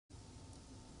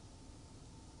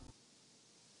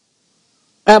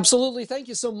Absolutely. Thank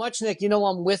you so much, Nick. You know,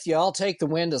 I'm with you. I'll take the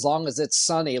wind as long as it's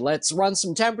sunny. Let's run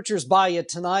some temperatures by you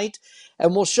tonight,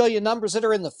 and we'll show you numbers that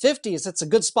are in the 50s. It's a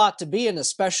good spot to be in,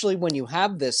 especially when you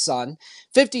have this sun.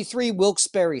 53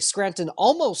 Wilkes-Barre, Scranton,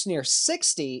 almost near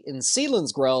 60 in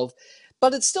Selinsgrove,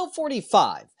 but it's still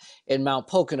 45 in Mount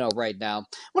Pocono right now. I'm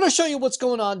going to show you what's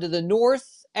going on to the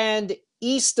north and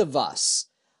east of us.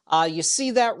 You see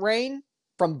that rain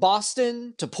from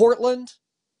Boston to Portland?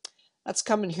 That's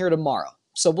coming here tomorrow.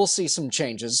 So we'll see some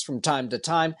changes from time to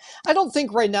time. I don't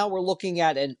think right now we're looking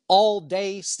at an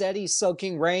all-day steady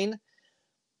soaking rain,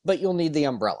 but you'll need the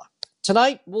umbrella.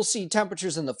 Tonight, we'll see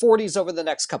temperatures in the 40s over the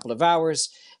next couple of hours,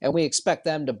 and we expect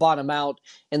them to bottom out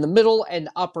in the middle and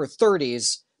upper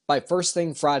 30s by first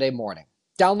thing Friday morning.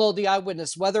 Download the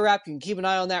Eyewitness weather app. You can keep an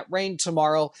eye on that rain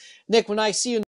tomorrow. Nick, when I see you